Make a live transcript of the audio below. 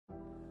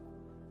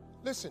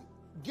Listen,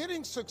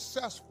 getting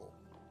successful,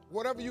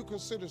 whatever you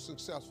consider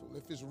successful,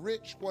 if it's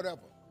rich,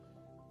 whatever,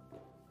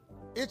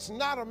 it's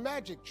not a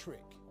magic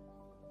trick.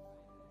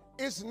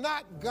 It's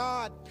not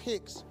God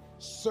picks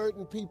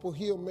certain people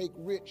he'll make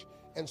rich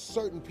and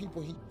certain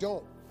people he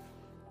don't.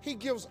 He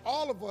gives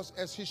all of us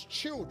as his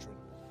children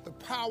the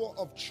power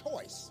of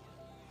choice.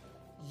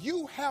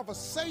 You have a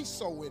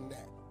say-so in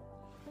that.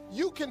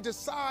 You can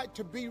decide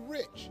to be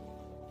rich,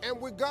 and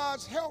with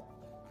God's help,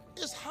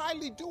 it's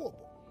highly doable.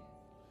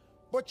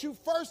 But you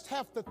first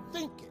have to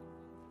think it.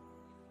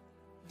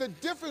 The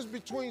difference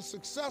between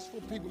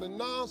successful people and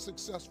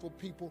non-successful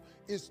people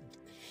is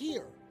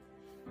here.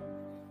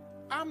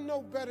 I'm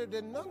no better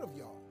than none of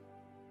y'all.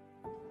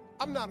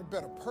 I'm not a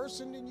better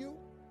person than you.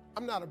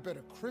 I'm not a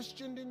better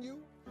Christian than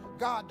you.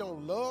 God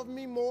don't love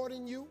me more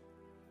than you.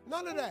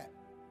 None of that.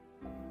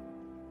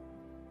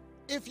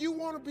 If you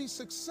want to be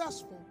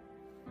successful,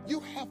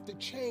 you have to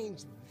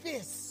change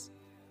this.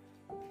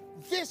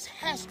 This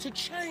has to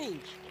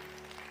change.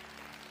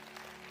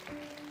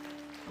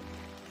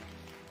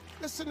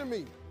 Listen to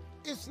me.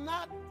 It's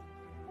not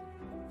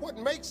what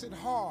makes it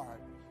hard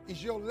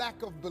is your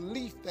lack of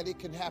belief that it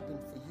can happen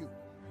for you.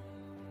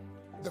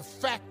 The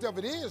fact of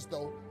it is,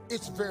 though,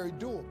 it's very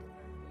doable.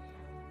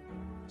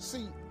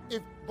 See,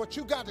 but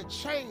you got to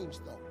change,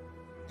 though.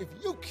 If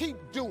you keep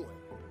doing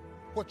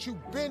what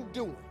you've been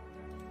doing,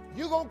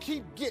 you're going to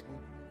keep getting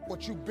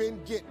what you've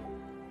been getting.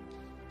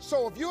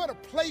 So if you're at a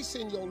place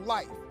in your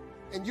life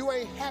and you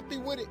ain't happy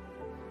with it,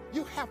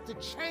 you have to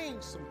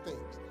change some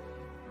things.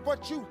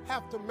 But you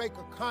have to make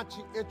a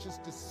conscientious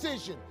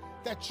decision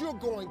that you're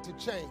going to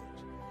change.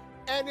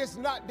 And it's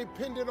not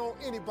dependent on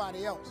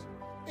anybody else.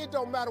 It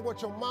don't matter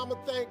what your mama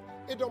think.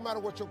 It don't matter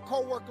what your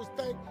coworkers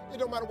think. It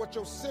don't matter what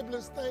your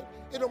siblings think.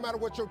 It don't matter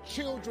what your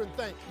children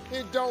think.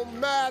 It don't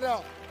matter.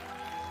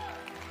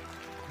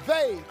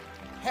 They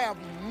have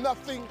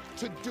nothing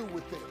to do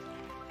with it.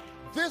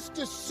 This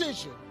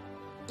decision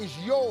is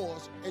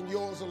yours and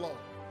yours alone.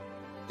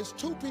 It's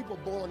two people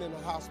born in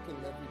a hospital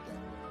every day.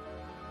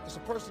 It's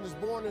a person that's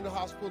born in a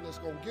hospital that's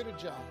going to get a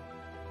job,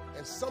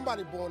 and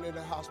somebody born in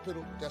a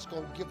hospital that's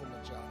going to give them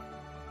a job.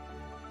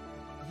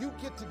 You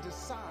get to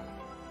decide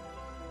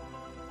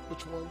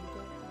which one you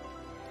go.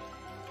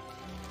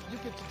 You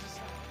get to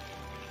decide.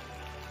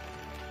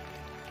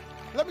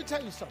 Let me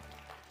tell you something.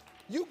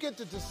 You get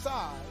to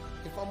decide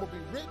if I'm going to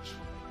be rich,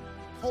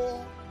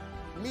 poor,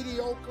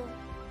 mediocre,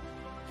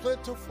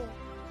 plentiful,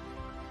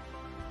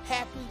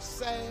 happy,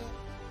 sad.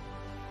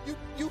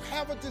 You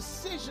have a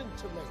decision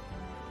to make.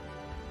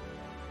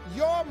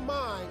 Your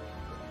mind,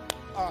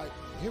 all right,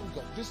 here we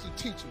go. This is the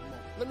teaching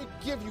moment. Let me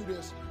give you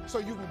this so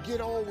you can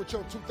get on with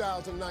your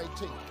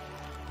 2019.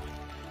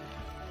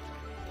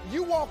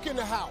 You walk in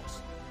the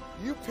house,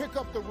 you pick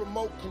up the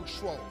remote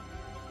control.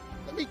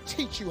 Let me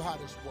teach you how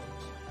this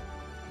works.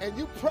 And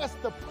you press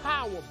the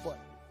power button.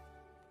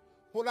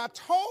 When I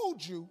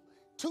told you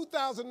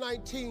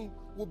 2019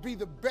 will be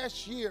the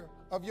best year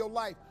of your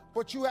life,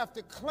 but you have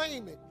to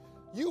claim it.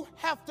 You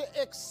have to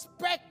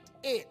expect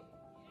it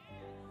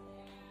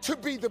to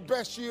be the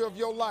best year of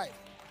your life.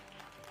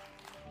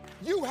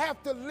 You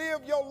have to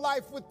live your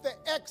life with the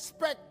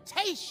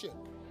expectation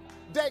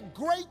that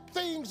great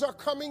things are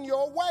coming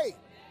your way.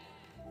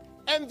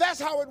 And that's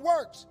how it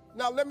works.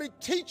 Now let me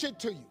teach it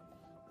to you.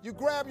 You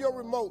grab your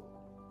remote,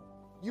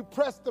 you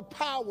press the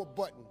power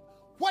button.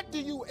 What do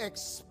you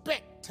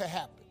expect to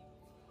happen?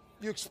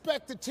 You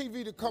expect the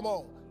TV to come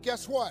on.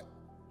 Guess what?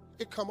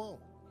 It come on.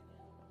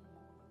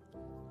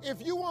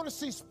 If you want to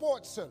see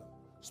Sports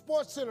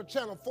Center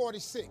channel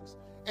 46,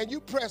 and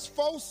you press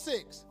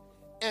 46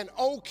 and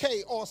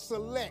OK or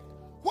select,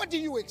 what do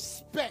you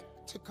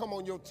expect to come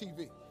on your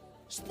TV?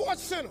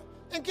 Sports Center.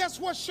 And guess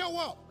what show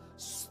up?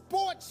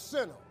 Sports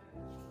Center.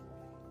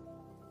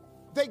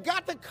 They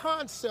got the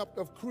concept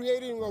of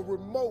creating a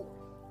remote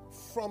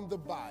from the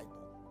Bible.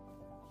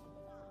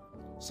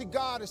 See,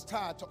 God is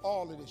tied to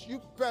all of this.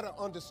 You better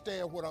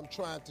understand what I'm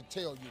trying to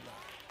tell you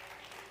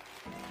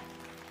now.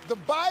 The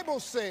Bible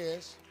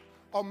says,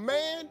 a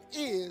man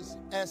is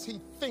as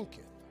he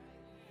thinketh.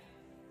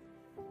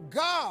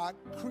 God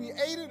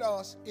created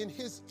us in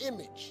his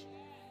image.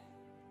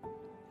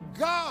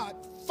 God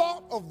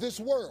thought of this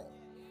world.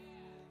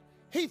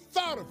 He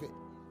thought of it,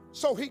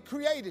 so he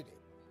created it.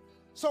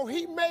 So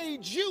he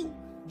made you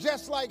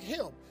just like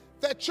him,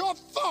 that your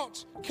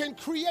thoughts can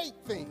create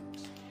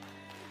things.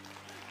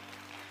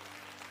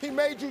 He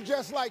made you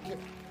just like him.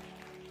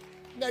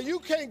 Now, you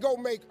can't go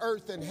make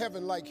earth and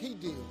heaven like he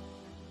did,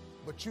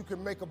 but you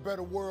can make a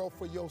better world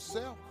for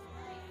yourself.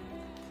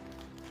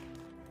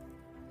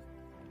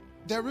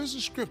 There is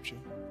a scripture,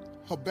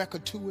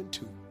 Habakkuk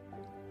 2:2.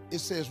 It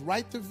says,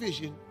 write the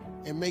vision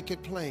and make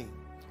it plain,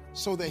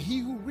 so that he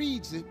who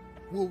reads it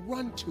will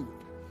run to it.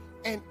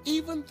 And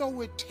even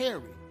though it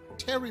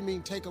tarry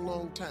means take a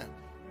long time,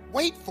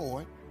 wait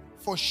for it,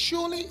 for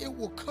surely it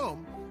will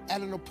come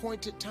at an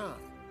appointed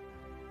time.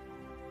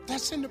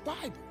 That's in the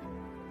Bible.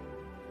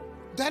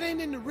 That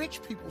ain't in the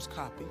rich people's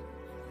copy.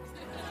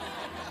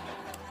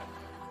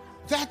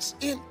 That's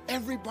in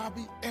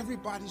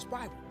everybody's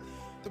Bible.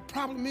 The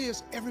problem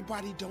is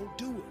everybody don't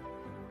do it.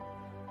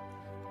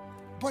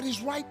 But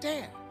it's right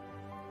there.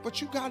 But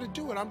you got to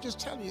do it. I'm just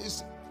telling you,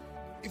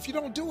 if you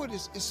don't do it,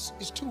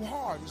 it's too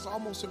hard. It's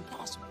almost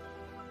impossible.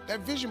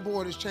 That vision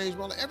board has changed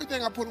my life.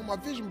 Everything I put on my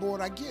vision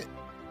board, I get.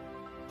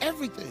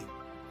 Everything.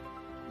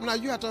 Now,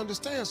 you have to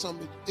understand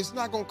something. It's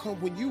not going to come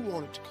when you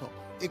want it to come.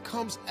 It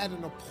comes at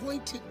an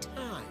appointed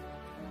time.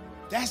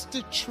 That's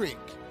the trick.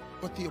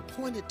 But the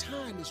appointed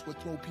time is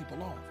what throws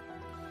people off.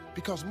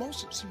 Because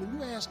when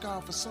you ask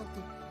God for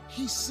something,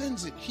 he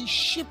sends it. He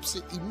ships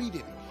it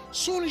immediately. As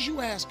soon as you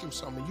ask him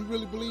something, you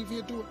really believe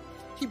he'll do it?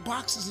 He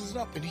boxes it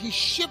up and he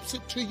ships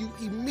it to you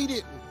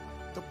immediately.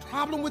 The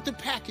problem with the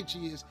package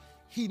is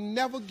he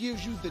never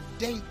gives you the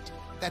date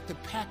that the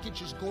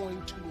package is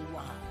going to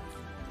arrive.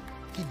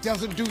 He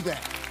doesn't do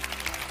that.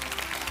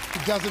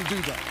 He doesn't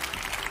do that.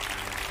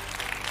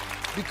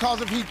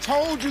 Because if he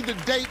told you the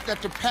date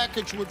that the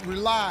package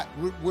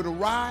would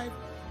arrive,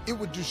 it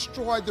would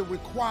destroy the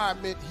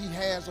requirement he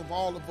has of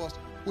all of us,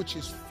 which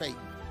is faith.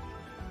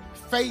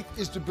 Faith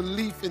is the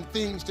belief in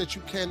things that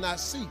you cannot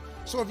see.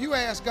 So if you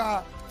ask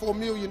God for $1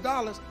 million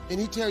and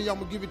he tell you I'm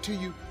gonna give it to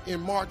you in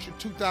March of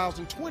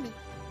 2020,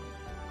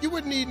 you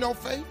wouldn't need no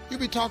faith. You'd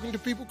be talking to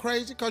people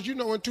crazy because you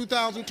know in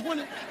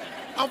 2020,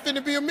 I'm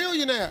finna be a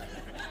millionaire.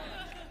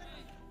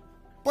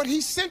 But he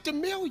sent $1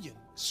 million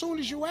as soon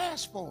as you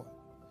ask for it.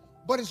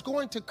 But it's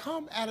going to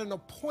come at an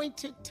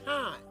appointed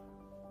time.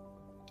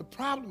 The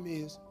problem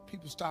is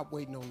people stop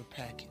waiting on the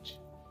package.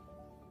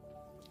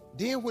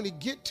 Then when it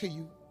get to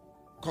you,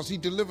 because he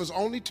delivers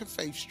only to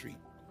Faith Street,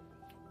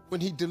 when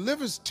he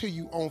delivers to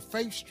you on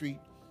Faith Street,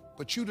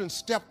 but you done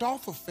stepped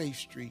off of Faith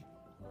Street,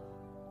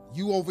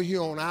 you over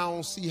here on I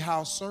Don't See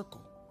How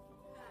Circle.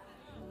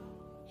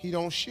 He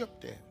don't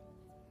ship there.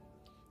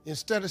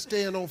 Instead of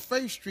staying on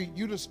Faith Street,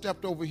 you done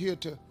stepped over here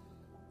to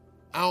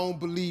I Don't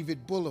Believe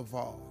It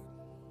Boulevard,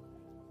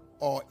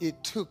 or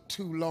It Took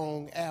Too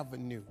Long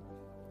Avenue.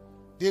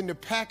 Then the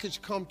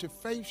package come to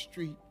Faith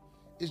Street.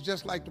 It's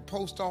just like the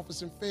post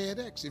office and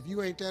FedEx. If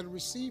you ain't there to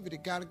receive it,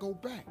 it gotta go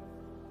back.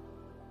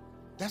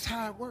 That's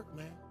how it works,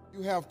 man.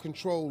 You have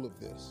control of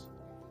this.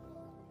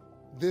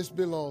 This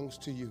belongs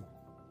to you.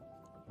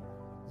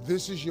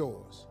 This is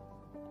yours.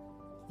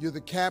 You're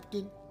the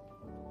captain,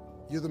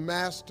 you're the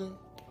master,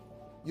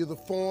 you're the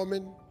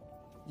foreman,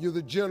 you're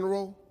the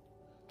general,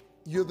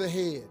 you're the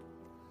head.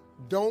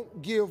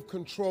 Don't give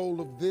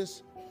control of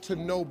this to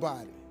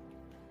nobody,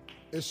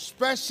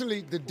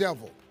 especially the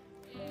devil.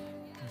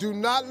 Do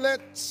not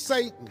let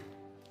Satan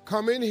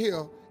come in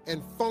here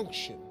and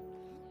function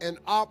and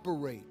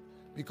operate,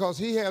 because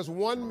he has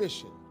one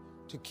mission: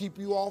 to keep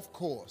you off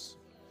course,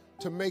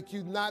 to make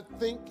you not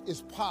think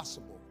it's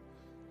possible,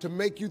 to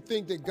make you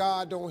think that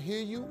God don't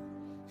hear you.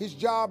 His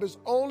job is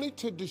only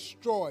to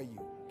destroy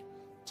you,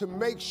 to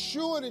make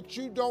sure that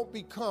you don't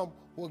become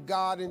what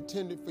God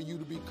intended for you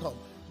to become.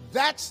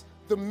 That's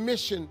the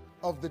mission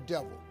of the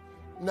devil.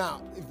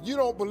 Now, if you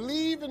don't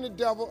believe in the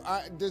devil,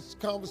 this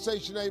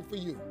conversation ain't for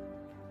you.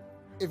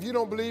 If you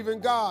don't believe in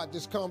God,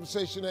 this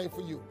conversation ain't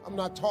for you. I'm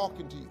not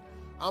talking to you.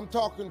 I'm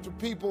talking to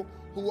people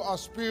who are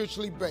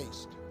spiritually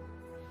based.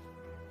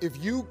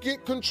 If you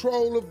get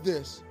control of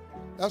this,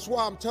 that's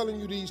why I'm telling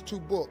you these two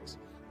books.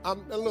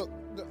 Look,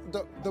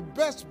 the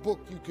best book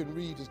you can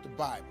read is the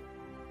Bible.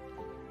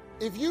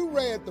 If you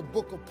read the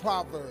book of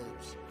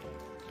Proverbs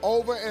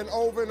over and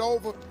over and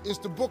over, it's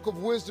the book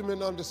of wisdom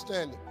and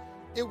understanding.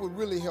 It would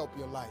really help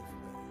your life,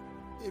 man,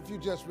 if you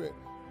just read.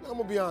 Now, I'm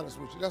gonna be honest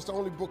with you, that's the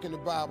only book in the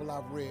Bible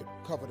I've read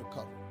cover to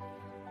cover.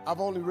 I've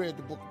only read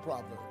the book of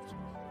Proverbs.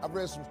 I've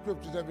read some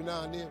scriptures every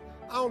now and then.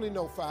 I only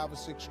know 5 or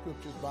 6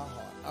 scriptures by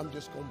heart. I'm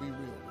just gonna be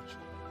real with you.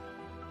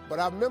 But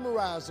I've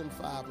memorized them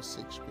 5 or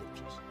 6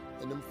 scriptures,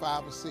 and them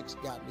 5 or 6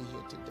 got me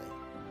here today.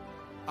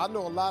 I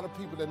know a lot of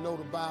people that know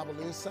the Bible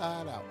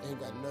inside out ain't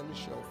got nothing to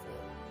show for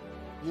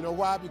it. You know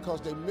why?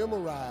 Because they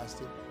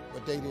memorized it,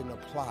 but they didn't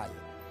apply it.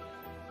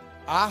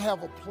 I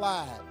have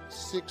applied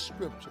 6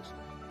 scriptures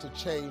to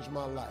change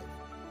my life.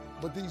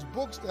 But these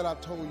books that I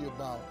told you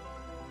about,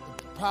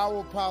 The Power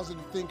of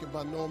Positive Thinking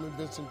by Norman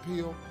Vincent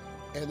Peale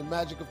and The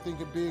Magic of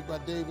Thinking Big by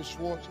David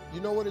Schwartz, you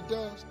know what it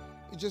does?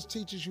 It just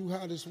teaches you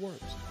how this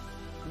works.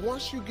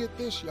 Once you get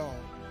this, y'all,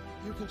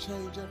 you can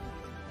change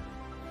everything.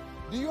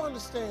 Do you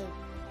understand?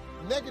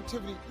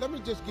 Negativity, let me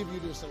just give you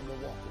this and I'm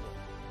gonna walk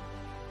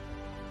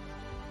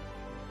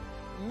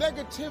away.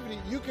 Negativity,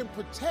 you can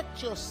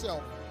protect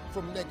yourself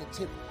from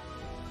negativity.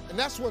 And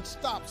that's what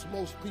stops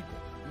most people,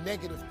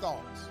 negative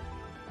thoughts.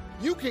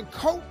 You can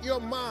coat your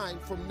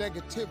mind from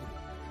negativity.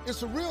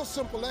 It's a real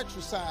simple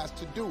exercise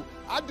to do.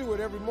 I do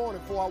it every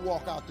morning before I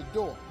walk out the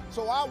door.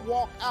 So I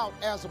walk out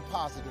as a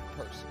positive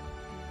person.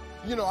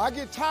 You know, I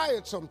get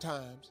tired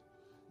sometimes.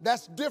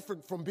 That's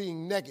different from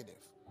being negative,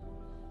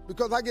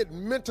 because I get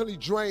mentally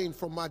drained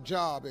from my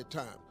job at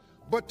times.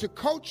 But to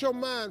coat your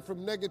mind from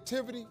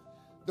negativity,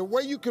 the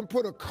way you can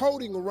put a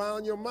coating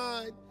around your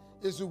mind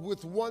is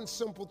with one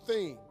simple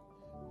thing: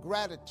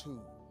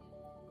 gratitude.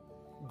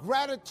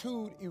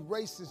 Gratitude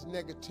erases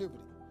negativity.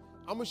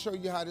 I'm gonna show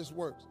you how this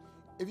works.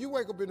 If you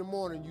wake up in the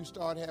morning and you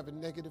start having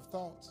negative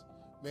thoughts,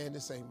 man,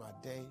 this ain't my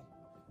day.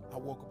 I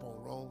woke up on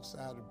the wrong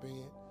side of the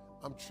bed.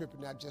 I'm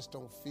tripping, I just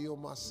don't feel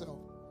myself.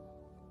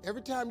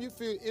 Every time you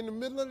feel, in the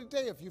middle of the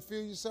day, if you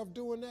feel yourself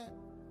doing that,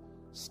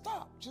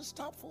 stop, just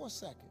stop for a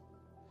second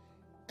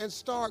and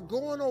start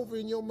going over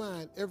in your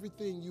mind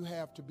everything you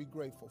have to be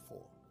grateful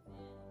for.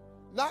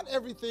 Not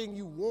everything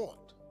you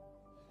want,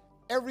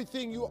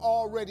 everything you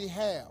already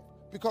have,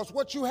 because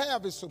what you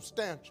have is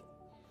substantial.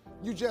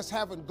 You just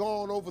haven't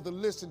gone over the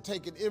list and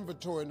taken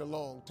inventory in a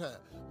long time.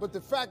 But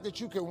the fact that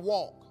you can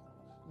walk,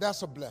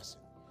 that's a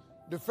blessing.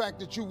 The fact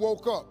that you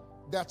woke up,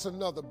 that's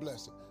another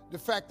blessing. The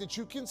fact that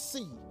you can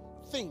see,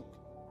 think,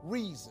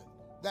 reason,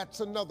 that's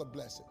another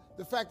blessing.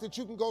 The fact that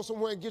you can go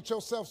somewhere and get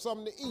yourself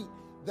something to eat,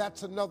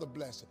 that's another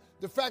blessing.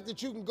 The fact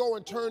that you can go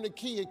and turn the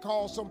key and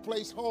call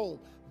someplace home,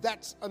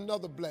 that's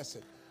another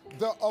blessing.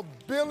 The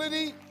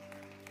ability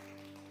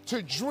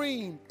to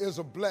dream is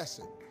a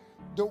blessing.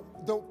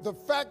 The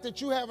fact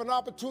that you have an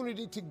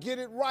opportunity to get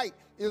it right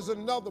is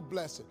another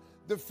blessing.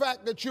 The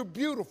fact that you're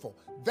beautiful,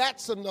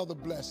 that's another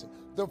blessing.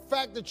 The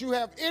fact that you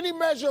have any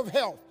measure of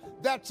health,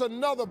 that's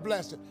another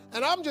blessing.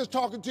 And I'm just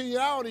talking to you,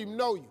 I don't even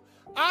know you.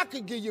 I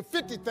could give you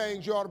 50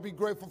 things you ought to be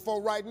grateful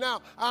for right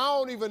now. I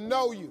don't even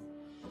know you.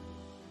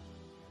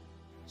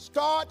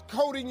 Start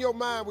coating your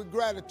mind with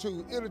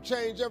gratitude. It'll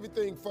change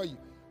everything for you.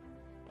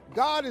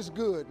 God is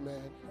good,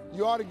 man.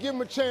 You ought to give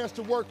him a chance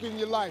to work in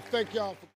your life. Thank y'all for